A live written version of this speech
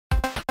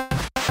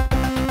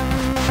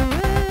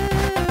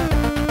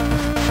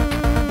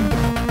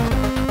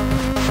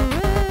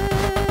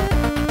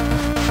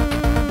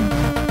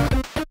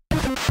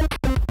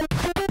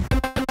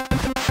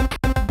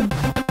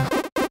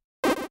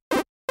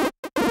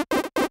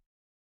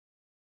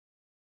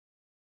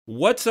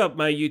What's up,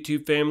 my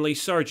YouTube family?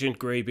 Sergeant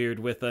Graybeard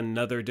with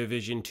another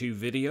Division 2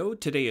 video.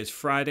 Today is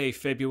Friday,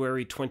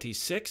 February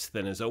 26th,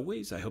 and as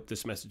always, I hope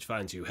this message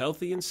finds you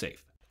healthy and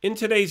safe. In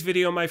today's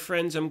video, my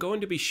friends, I'm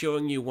going to be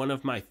showing you one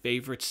of my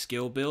favorite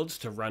skill builds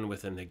to run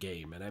within the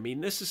game. And I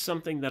mean, this is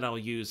something that I'll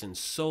use in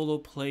solo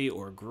play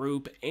or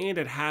group, and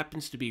it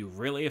happens to be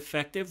really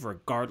effective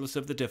regardless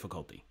of the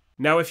difficulty.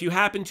 Now, if you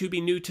happen to be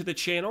new to the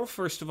channel,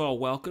 first of all,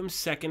 welcome.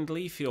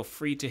 Secondly, feel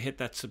free to hit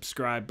that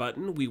subscribe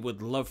button. We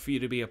would love for you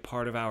to be a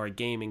part of our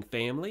gaming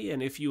family.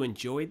 And if you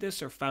enjoyed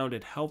this or found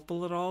it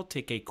helpful at all,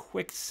 take a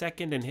quick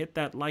second and hit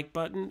that like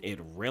button. It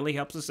really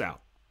helps us out.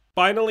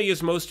 Finally,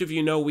 as most of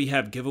you know, we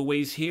have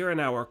giveaways here, and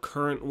our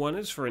current one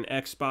is for an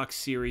Xbox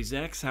Series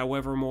X.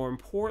 However, more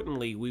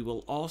importantly, we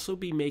will also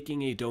be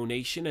making a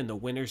donation in the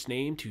winner's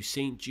name to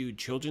St. Jude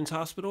Children's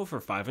Hospital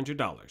for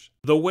 $500.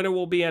 The winner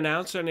will be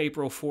announced on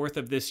April 4th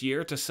of this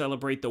year to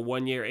celebrate the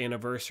 1-year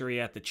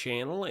anniversary at the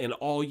channel, and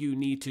all you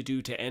need to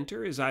do to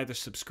enter is either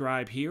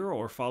subscribe here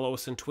or follow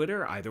us on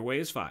Twitter. Either way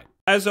is fine.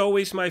 As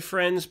always, my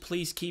friends,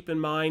 please keep in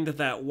mind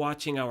that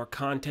watching our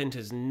content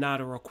is not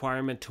a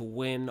requirement to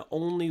win.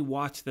 Only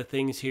watch the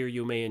things here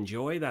you may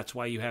enjoy. That's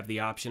why you have the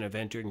option of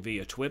entering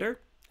via Twitter.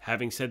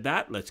 Having said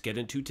that, let's get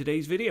into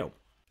today's video.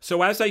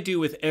 So as I do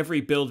with every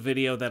build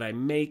video that I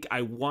make,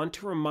 I want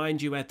to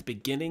remind you at the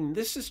beginning,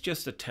 this is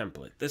just a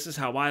template. This is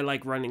how I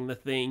like running the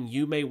thing.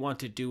 You may want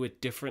to do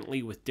it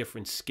differently with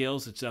different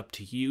skills. It's up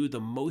to you. The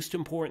most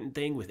important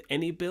thing with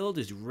any build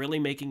is really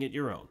making it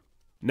your own.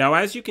 Now,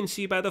 as you can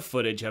see by the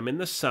footage, I'm in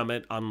the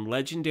summit on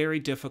legendary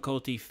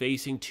difficulty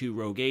facing 2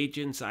 rogue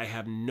agents. I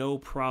have no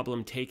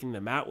problem taking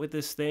them out with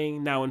this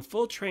thing. Now, in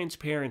full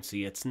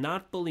transparency, it's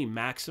not fully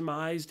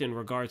maximized in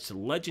regards to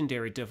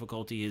legendary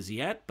difficulty as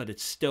yet, but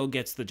it still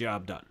gets the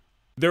job done.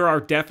 There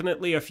are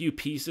definitely a few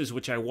pieces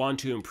which I want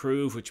to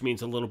improve, which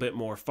means a little bit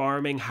more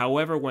farming.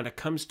 However, when it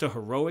comes to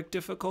heroic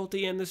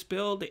difficulty in this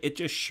build, it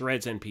just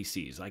shreds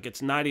NPCs. Like,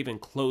 it's not even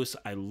close.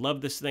 I love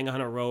this thing on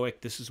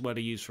heroic. This is what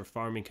I use for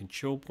farming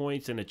control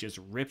points, and it just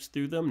rips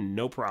through them,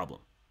 no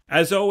problem.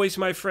 As always,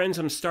 my friends,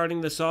 I'm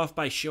starting this off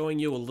by showing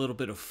you a little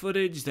bit of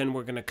footage, then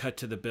we're going to cut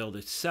to the build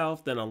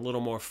itself, then a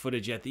little more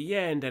footage at the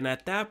end, and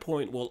at that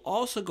point, we'll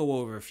also go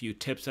over a few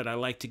tips that I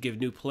like to give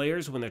new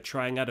players when they're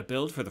trying out a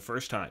build for the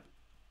first time.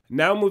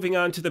 Now moving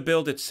on to the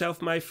build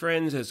itself, my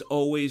friends, as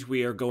always,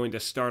 we are going to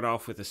start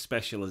off with a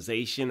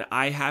specialization.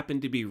 I happen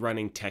to be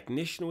running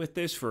Technician with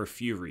this for a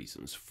few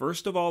reasons.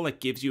 First of all, it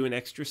gives you an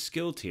extra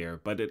skill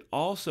tier, but it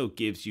also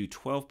gives you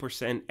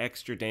 12%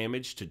 extra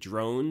damage to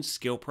drones,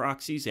 skill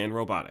proxies, and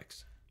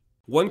robotics.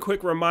 One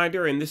quick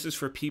reminder, and this is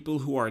for people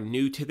who are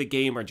new to the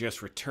game or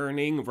just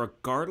returning,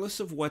 regardless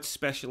of what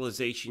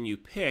specialization you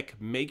pick,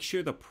 make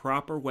sure the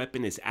proper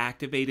weapon is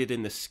activated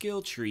in the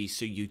skill tree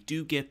so you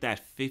do get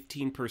that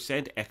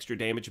 15% extra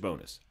damage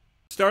bonus.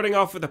 Starting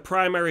off with a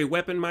primary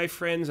weapon, my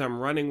friends, I'm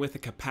running with a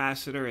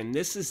capacitor, and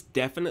this is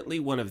definitely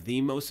one of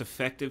the most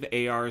effective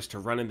ARs to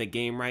run in the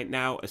game right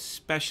now,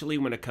 especially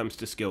when it comes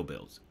to skill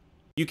builds.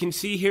 You can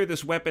see here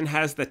this weapon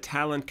has the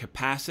talent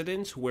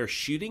capacitance, where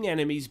shooting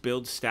enemies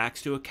builds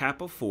stacks to a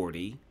cap of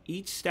 40.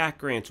 Each stack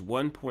grants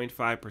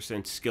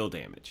 1.5% skill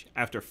damage.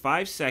 After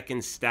 5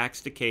 seconds, stacks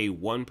decay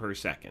 1 per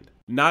second.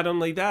 Not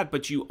only that,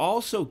 but you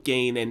also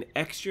gain an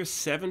extra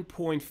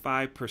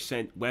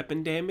 7.5%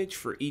 weapon damage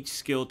for each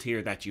skill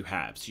tier that you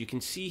have. So you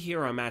can see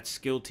here I'm at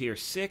skill tier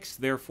 6,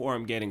 therefore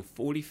I'm getting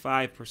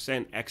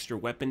 45% extra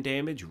weapon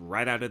damage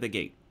right out of the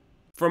gate.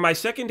 For my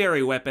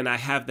secondary weapon, I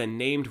have the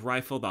named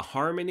rifle, the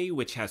Harmony,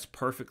 which has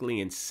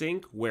perfectly in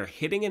sync, where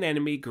hitting an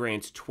enemy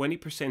grants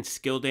 20%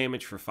 skill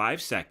damage for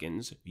 5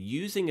 seconds,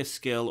 using a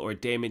skill or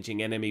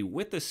damaging enemy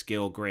with a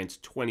skill grants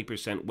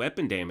 20%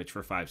 weapon damage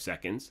for 5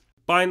 seconds.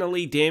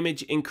 Finally,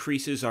 damage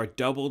increases are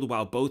doubled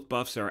while both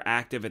buffs are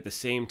active at the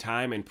same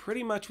time, and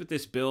pretty much with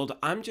this build,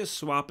 I'm just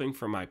swapping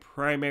from my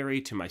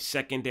primary to my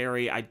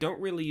secondary. I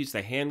don't really use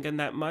the handgun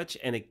that much,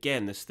 and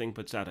again, this thing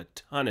puts out a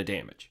ton of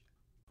damage.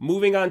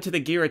 Moving on to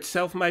the gear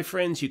itself, my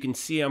friends, you can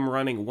see I'm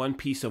running 1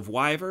 piece of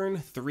Wyvern,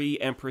 3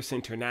 Empress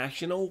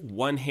International,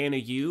 1 Hannah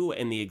U,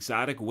 and the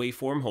exotic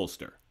WAVEFORM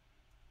holster.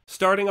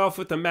 Starting off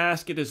with the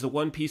mask, it is the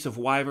 1 piece of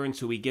Wyvern,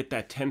 so we get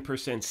that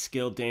 10%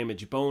 skill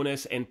damage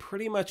bonus, and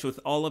pretty much with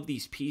all of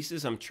these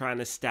pieces, I'm trying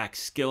to stack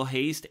skill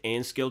haste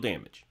and skill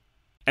damage.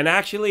 And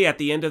actually, at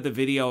the end of the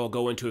video, I'll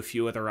go into a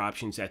few other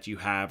options that you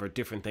have or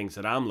different things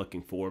that I'm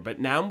looking for. But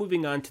now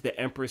moving on to the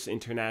Empress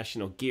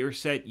International gear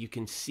set, you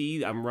can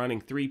see I'm running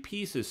 3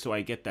 pieces, so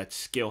I get that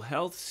skill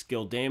health,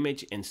 skill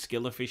damage, and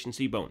skill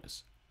efficiency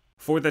bonus.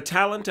 For the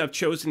talent, I've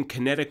chosen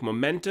Kinetic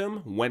Momentum.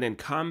 When in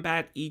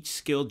combat, each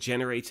skill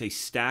generates a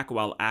stack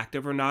while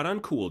active or not on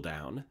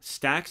cooldown.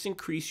 Stacks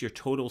increase your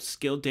total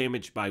skill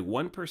damage by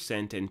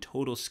 1% and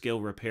total skill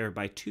repair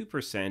by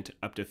 2%,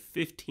 up to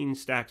 15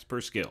 stacks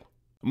per skill.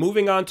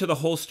 Moving on to the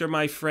holster,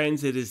 my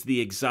friends, it is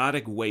the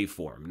exotic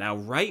WAVEFORM. Now,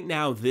 right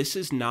now, this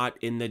is not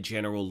in the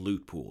general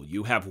loot pool.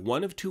 You have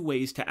one of 2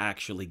 ways to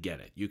actually get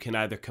it. You can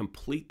either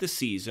complete the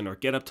season or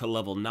get up to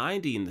level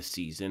 90 in the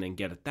season and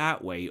get it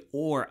that way,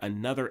 or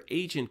another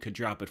agent could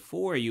drop it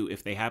for you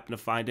if they happen to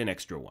find an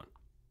extra one.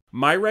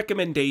 My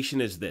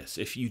recommendation is this: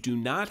 if you do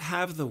not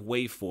have the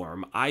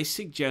waveform, I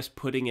suggest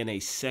putting in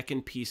a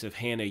second piece of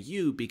Hana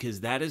U,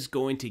 because that is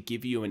going to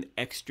give you an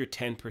extra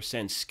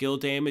 10% skill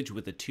damage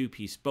with a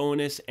 2-piece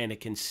bonus, and it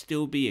can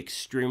still be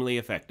extremely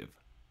effective.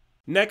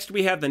 Next,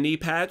 we have the knee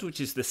pads, which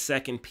is the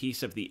second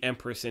piece of the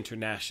Empress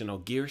International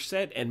gear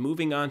set, and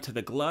moving on to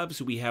the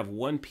gloves, we have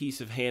 1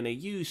 piece of Hana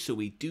U, so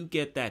we do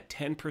get that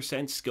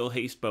 10% skill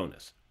haste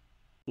bonus.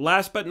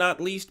 Last but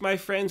not least, my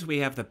friends, we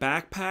have the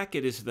backpack.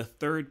 It is the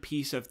third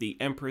piece of the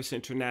Empress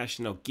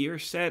International gear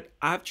set.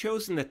 I've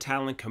chosen the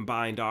Talon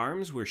Combined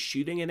Arms, where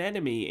shooting an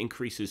enemy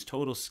increases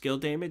total skill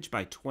damage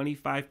by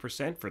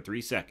 25% for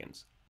 3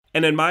 seconds.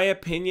 And in my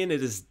opinion,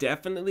 it is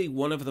definitely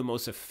one of the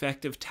most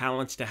effective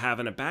talents to have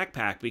in a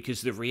backpack,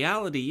 because the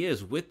reality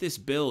is, with this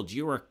build,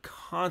 you are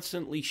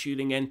constantly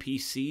shooting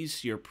NPCs,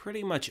 so you're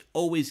pretty much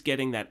always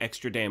getting that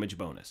extra damage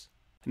bonus.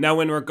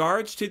 Now, in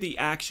regards to the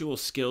actual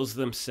skills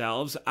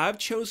themselves, I've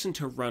chosen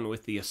to run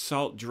with the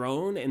Assault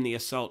Drone and the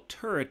Assault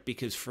Turret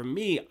because for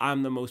me,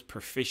 I'm the most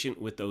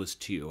proficient with those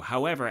two.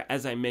 However,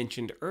 as I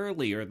mentioned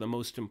earlier, the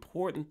most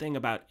important thing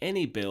about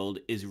any build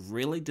is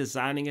really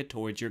designing it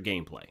towards your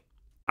gameplay.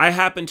 I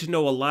happen to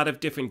know a lot of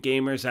different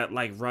gamers that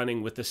like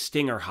running with the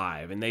Stinger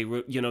Hive, and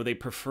they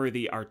prefer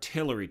the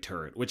Artillery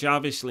Turret, which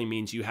obviously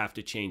means you have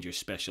to change your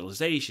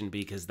specialization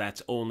because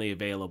that's only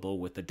available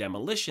with the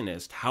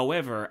Demolitionist.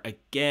 However,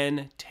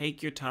 again,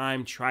 take your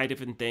time, try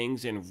different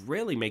things, and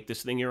really make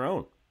this thing your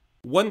own.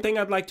 One thing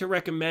I'd like to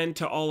recommend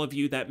to all of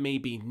you that may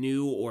be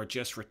new or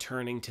just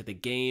returning to the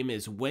game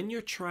is when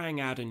you're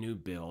trying out a new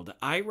build,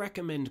 I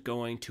recommend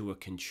going to a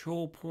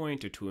control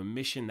point or to a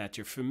mission that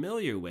you're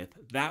familiar with.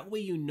 That way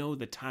you know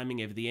the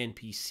timing of the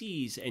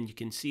NPCs and you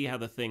can see how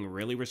the thing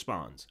really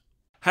responds.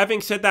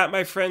 Having said that,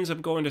 my friends,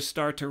 I'm going to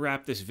start to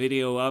wrap this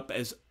video up.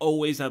 As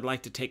always, I'd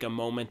like to take a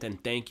moment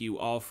and thank you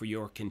all for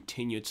your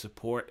continued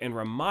support and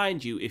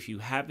remind you, if you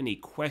have any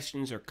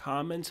questions or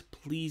comments,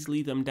 please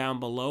leave them down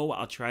below.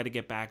 I'll try to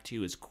get back to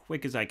you as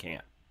quick as I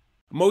can.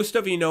 Most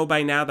of you know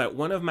by now that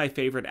one of my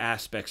favorite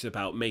aspects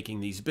about making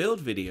these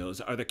build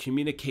videos are the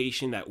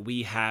communication that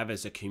we have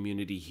as a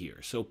community here.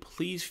 So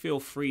please feel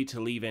free to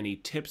leave any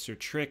tips or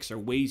tricks or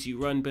ways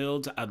you run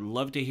builds. I'd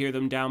love to hear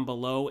them down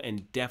below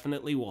and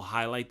definitely will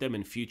highlight them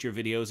in future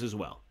videos as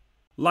well.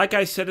 Like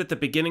I said at the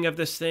beginning of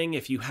this thing,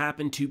 if you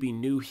happen to be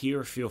new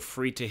here, feel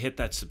free to hit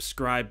that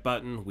subscribe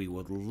button. We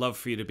would love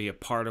for you to be a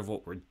part of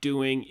what we're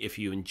doing. If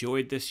you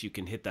enjoyed this, you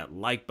can hit that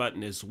like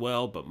button as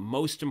well. But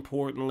most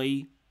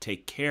importantly,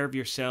 take care of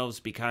yourselves,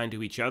 be kind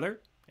to each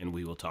other, and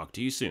we will talk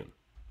to you soon.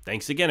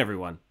 Thanks again,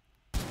 everyone.